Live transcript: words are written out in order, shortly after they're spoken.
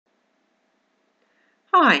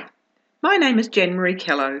Hi, my name is Jen Marie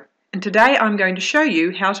Kello, and today I'm going to show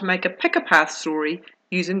you how to make a pick-a-path story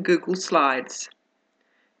using Google Slides.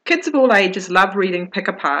 Kids of all ages love reading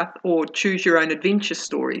pick-a-path or choose-your-own-adventure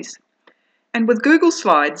stories, and with Google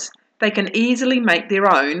Slides they can easily make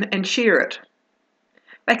their own and share it.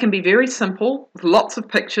 They can be very simple, with lots of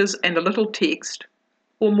pictures and a little text,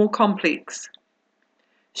 or more complex.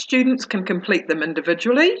 Students can complete them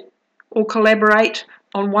individually or collaborate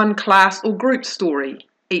on one class or group story,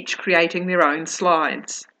 each creating their own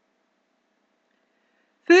slides.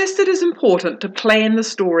 First, it is important to plan the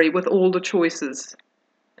story with all the choices.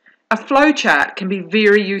 A flowchart can be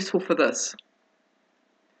very useful for this.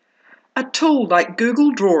 A tool like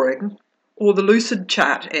Google Drawing or the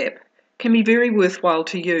Lucidchart app can be very worthwhile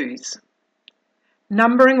to use.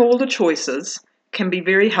 Numbering all the choices can be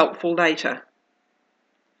very helpful later.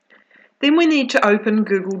 Then we need to open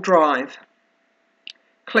Google Drive.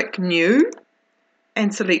 Click New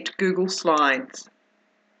and select Google Slides.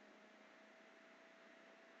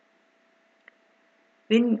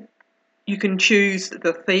 Then you can choose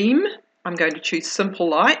the theme. I'm going to choose Simple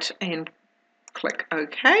Light and click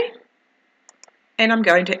OK. And I'm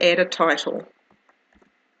going to add a title.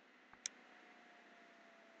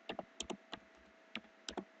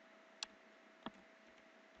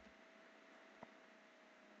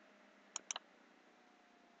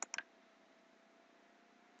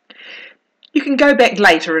 You can go back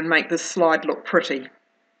later and make this slide look pretty.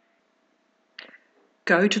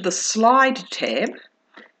 Go to the Slide tab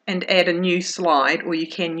and add a new slide, or you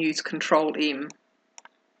can use Ctrl-M.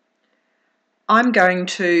 I'm going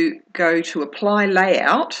to go to Apply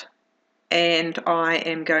Layout and I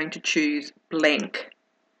am going to choose Blank.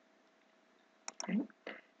 Okay.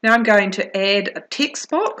 Now I'm going to add a text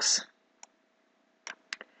box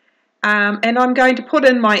and I'm going to put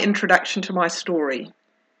in my introduction to my story.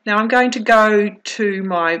 Now I'm going to go to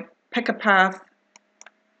my pick-a-path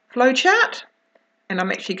flowchart and I'm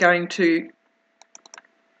actually going to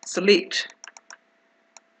select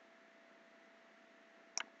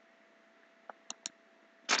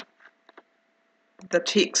the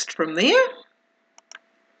text from there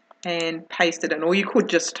and paste it in, or you could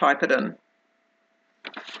just type it in.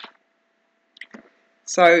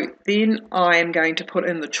 So then I am going to put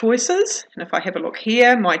in the choices, and if I have a look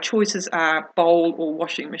here, my choices are bowl or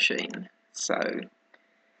washing machine. So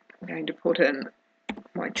I'm going to put in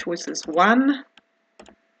my choices: 1,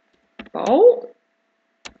 bowl,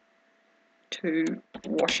 2,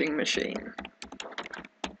 washing machine.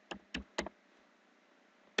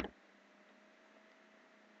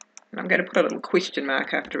 And I'm going to put a little question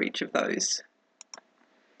mark after each of those.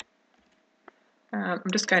 I'm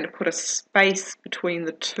just going to put a space between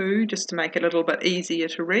the two just to make it a little bit easier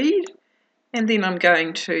to read, and then I'm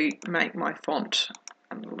going to make my font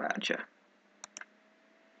a little larger.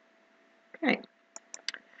 Okay.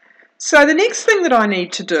 So the next thing that I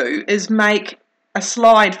need to do is make a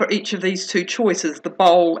slide for each of these two choices, the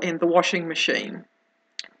bowl and the washing machine.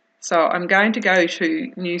 So I'm going to go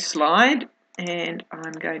to New Slide and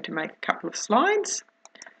I'm going to make a couple of slides.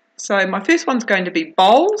 So my first one's going to be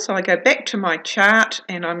bowl, so I go back to my chart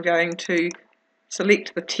and I'm going to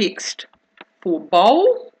select the text for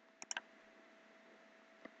bowl.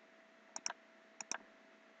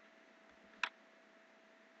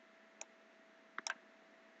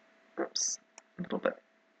 Oops, a little bit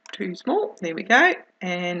too small, there we go,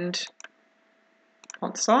 and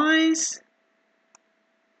font size.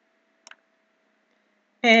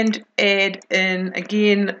 And add in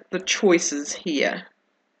again the choices here.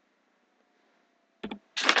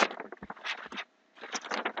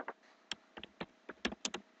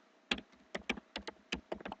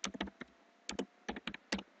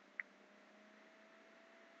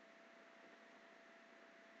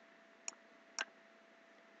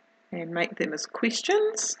 And make them as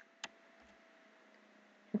questions.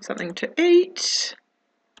 Have something to eat.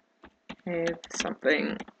 Have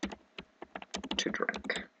something to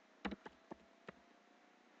drink.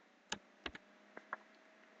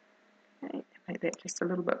 Okay, make that just a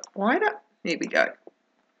little bit wider. There we go.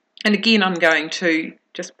 And again, I'm going to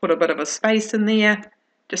just put a bit of a space in there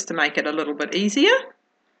just to make it a little bit easier.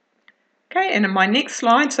 Okay, and in my next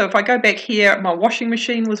slide, so if I go back here, my washing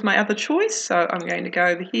machine was my other choice, so I'm going to go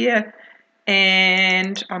over here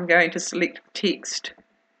and I'm going to select text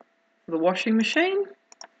for the washing machine,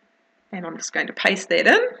 and I'm just going to paste that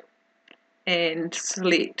in and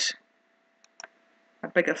select a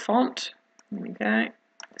bigger font. There we go,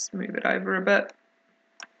 just move it over a bit.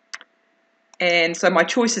 And so my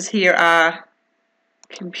choices here are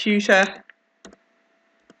computer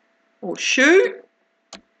or shoe.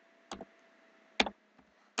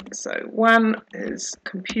 So one is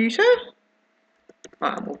computer,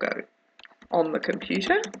 we'll go on the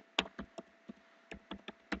computer,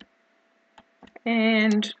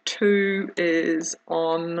 and 2 is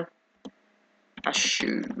on a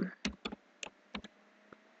shoe,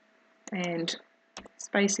 and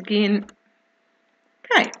space again.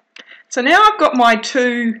 Okay, so now I've got my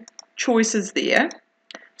 2 choices there.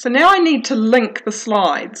 So now I need to link the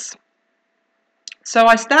slides. So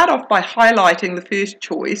I start off by highlighting the first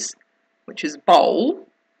choice, which is bowl,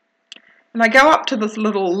 and I go up to this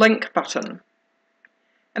little link button.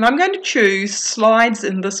 And I'm going to choose slides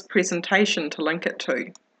in this presentation to link it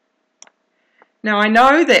to. Now I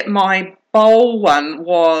know that my bowl one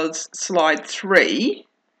was slide 3.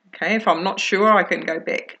 Okay, if I'm not sure, I can go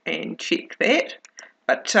back and check that.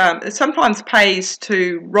 But it sometimes pays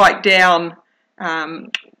to write down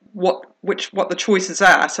what the choices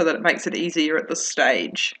are so that it makes it easier at this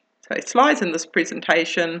stage. So slides in this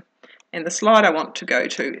presentation, and the slide I want to go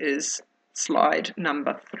to is slide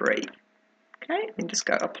number 3. Okay, and just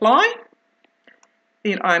go apply.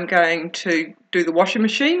 Then I'm going to do the washing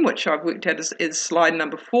machine, which I've worked out is slide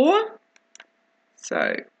number 4.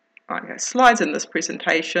 So I go slides in this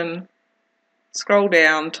presentation, scroll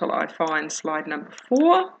down till I find slide number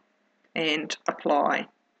 4 and apply.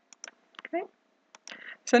 Okay.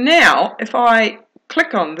 So now if I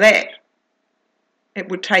click on that, it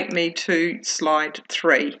would take me to slide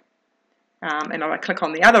 3. And if I click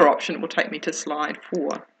on the other option, it will take me to slide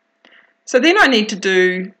 4. So then I need to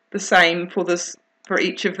do the same for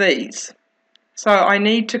each of these. So I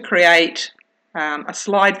need to create a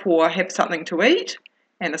slide for have something to eat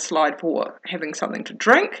and a slide for having something to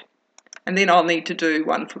drink. And then I'll need to do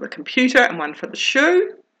one for the computer and one for the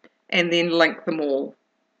shoe, and then link them all.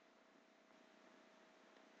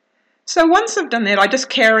 So once I've done that, I just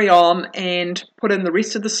carry on and put in the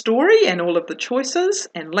rest of the story and all of the choices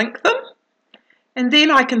and link them. And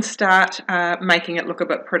then I can start making it look a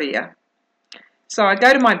bit prettier. So I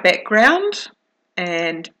go to my background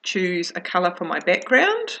and choose a colour for my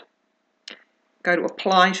background. Go to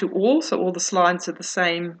apply to all, so all the slides are the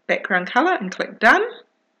same background colour, and click done.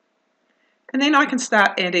 And then I can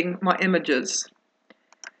start adding my images.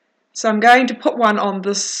 So I'm going to put one on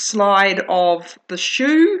this slide of the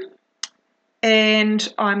shoe,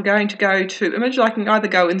 and I'm going to go to image. I can either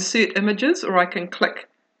go insert images, or I can click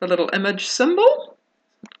the little image symbol.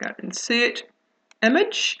 Go insert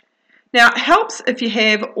image. Now it helps if you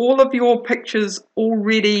have all of your pictures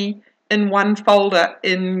already in one folder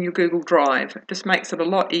in your Google Drive. It just makes it a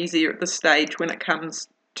lot easier at this stage when it comes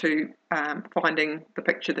to finding the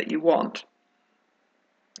picture that you want.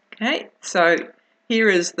 Okay, so here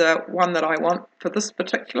is the one that I want for this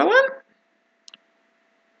particular one.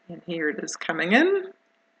 And here it is coming in.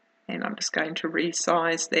 And I'm just going to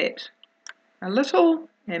resize that a little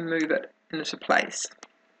and move it into place.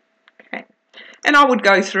 Okay. And I would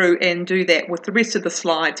go through and do that with the rest of the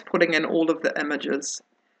slides, putting in all of the images,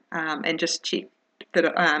 and just check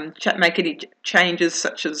that make any changes,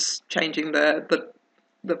 such as changing the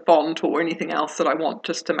font or anything else that I want,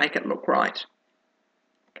 just to make it look right.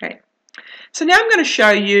 Okay, so now I'm going to show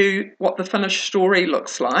you what the finished story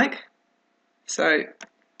looks like. So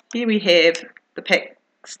here we have the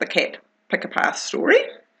cat pick a path story,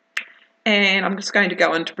 and I'm just going to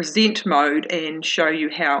go into present mode and show you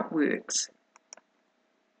how it works.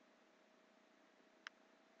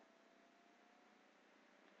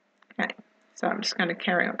 Okay, so I'm just going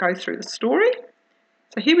to go through the story.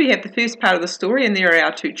 So here we have the first part of the story, and there are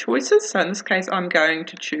our 2 choices. So in this case, I'm going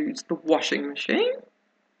to choose the washing machine,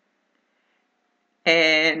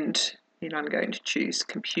 and then I'm going to choose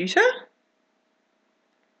computer,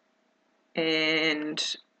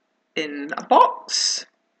 and in a box,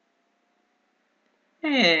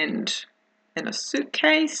 and in a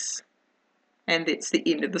suitcase, and that's the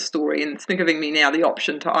end of the story. And it's giving me now the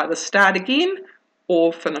option to either start again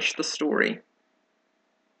or finish the story.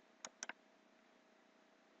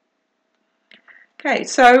 Okay,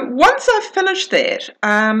 so once I've finished that,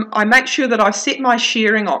 I make sure that I've set my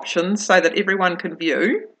sharing options so that everyone can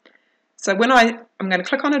view. So when I'm going to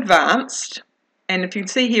click on Advanced, and if you can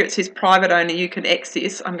see here it says Private Only, you can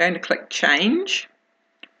access. I'm going to click Change.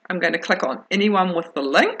 I'm going to click on Anyone with the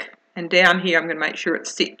link, and down here I'm going to make sure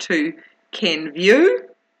it's set to Can View,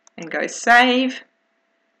 and go Save.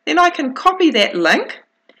 Then I can copy that link,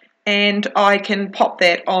 and I can pop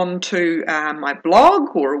that onto my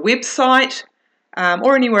blog or a website,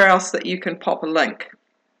 or anywhere else that you can pop a link.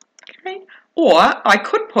 Okay. Or I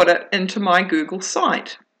could put it into my Google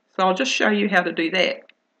site. So I'll just show you how to do that.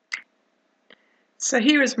 So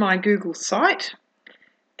here is my Google site,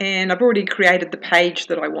 and I've already created the page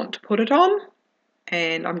that I want to put it on.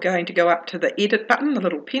 and I'm going to go up to the edit button, the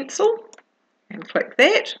little pencil, and click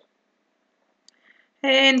that.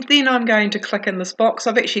 And then I'm going to click in this box.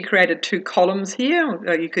 I've actually created 2 columns here,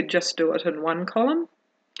 although you could just do it in 1 column.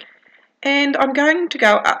 And I'm going to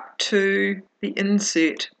go up to the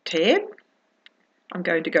Insert tab. I'm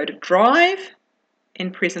going to go to Drive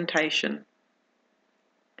and Presentation.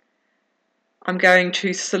 I'm going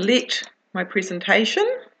to select my presentation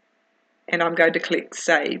and I'm going to click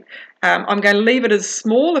Save. I'm going to leave it as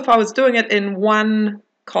small. If I was doing it in 1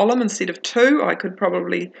 column instead of 2, I could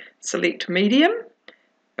probably select medium,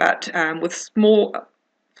 but with small,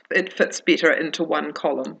 it fits better into 1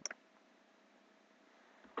 column.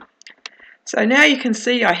 So now you can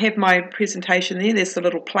see I have my presentation there. There's the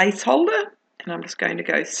little placeholder, and I'm just going to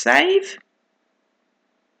go Save.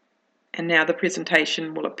 And now the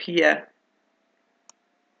presentation will appear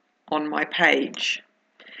on my page.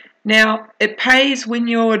 Now, it pays when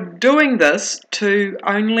you're doing this to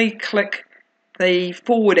only click the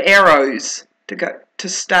forward arrows to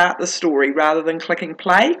start the story rather than clicking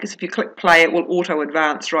play, because if you click play it will auto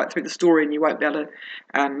advance right through the story and you won't be able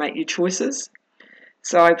to make your choices.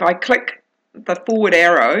 So if I click the forward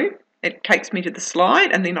arrow, it takes me to the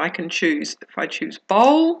slide, and then I can choose. If I choose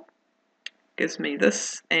bowl, it gives me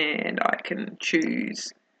this, and I can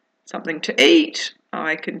choose something to eat.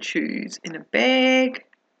 I can choose in a bag.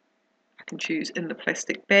 I can choose in the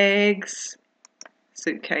plastic bags,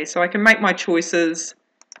 suitcase. So I can make my choices.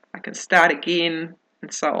 I can start again,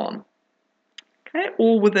 and so on. Okay,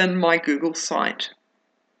 all within my Google site.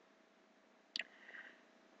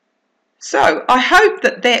 So I hope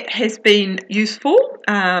that that has been useful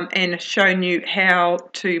and shown you how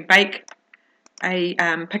to make a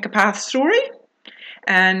pick a path story.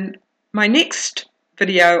 And my next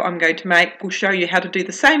video I'm going to make will show you how to do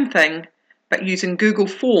the same thing but using Google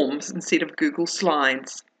Forms instead of Google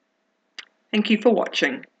Slides. Thank you for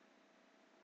watching.